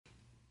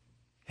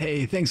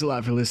Hey, thanks a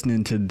lot for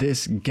listening to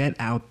this Get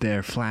Out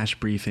There flash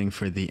briefing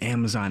for the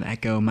Amazon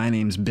Echo. My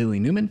name's Billy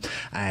Newman.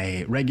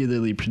 I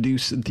regularly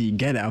produce the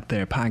Get Out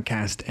There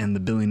podcast and the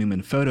Billy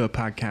Newman Photo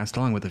podcast,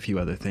 along with a few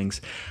other things.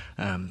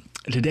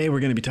 Today we're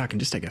going to be talking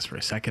just, I guess, for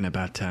a second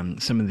about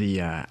some of the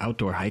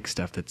outdoor hike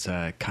stuff that's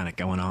kind of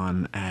going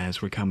on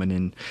as we're coming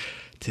in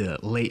to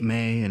late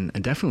May and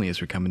definitely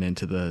as we're coming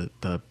into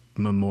the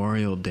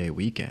Memorial Day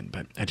weekend.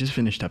 But I just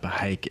finished up a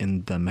hike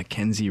in the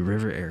Mackenzie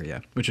River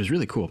area, which was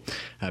really cool.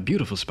 A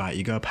beautiful spot.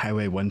 You go up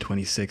Highway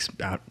 126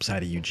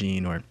 outside of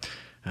Eugene, or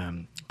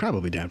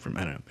probably down from,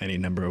 I don't know, any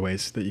number of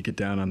ways that you get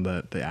down on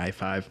the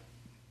I-5.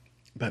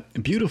 But a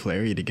beautiful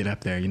area to get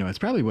up there. You know, it's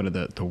probably one of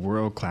the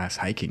world-class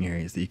hiking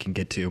areas that you can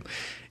get to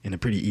in a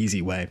pretty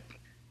easy way.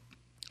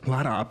 A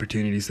lot of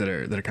opportunities that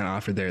are kind of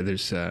offered there.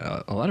 There's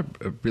a lot of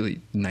really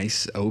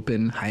nice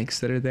open hikes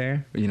that are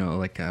there, you know,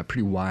 like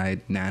pretty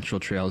wide natural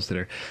trails that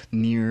are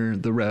near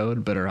the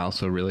road, but are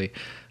also really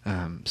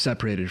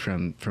separated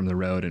from the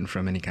road and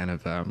from any kind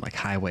of like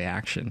highway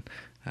action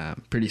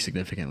pretty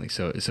significantly.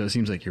 So it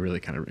seems like you're really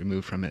kind of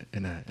removed from it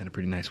in a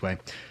pretty nice way.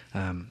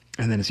 And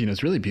then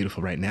it's really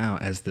beautiful right now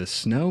as the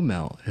snow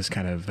melt has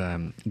kind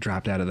of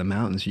dropped out of the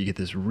mountains. You get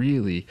this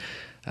really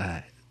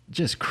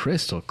just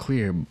crystal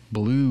clear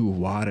blue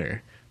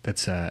water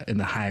that's in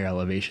the higher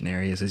elevation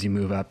areas as you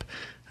move up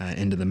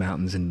into the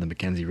mountains in the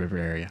Mackenzie River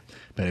area.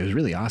 But it was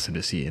really awesome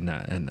to see, and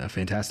a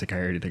fantastic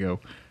area to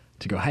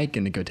go hike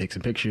and to go take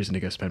some pictures and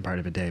to go spend part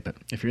of a day. But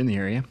if you're in the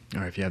area,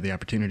 or if you have the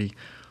opportunity,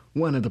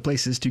 one of the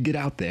places to get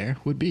out there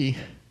would be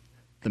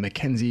the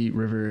Mackenzie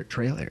River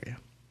Trail area.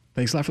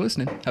 Thanks a lot for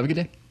listening. Have a good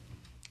day.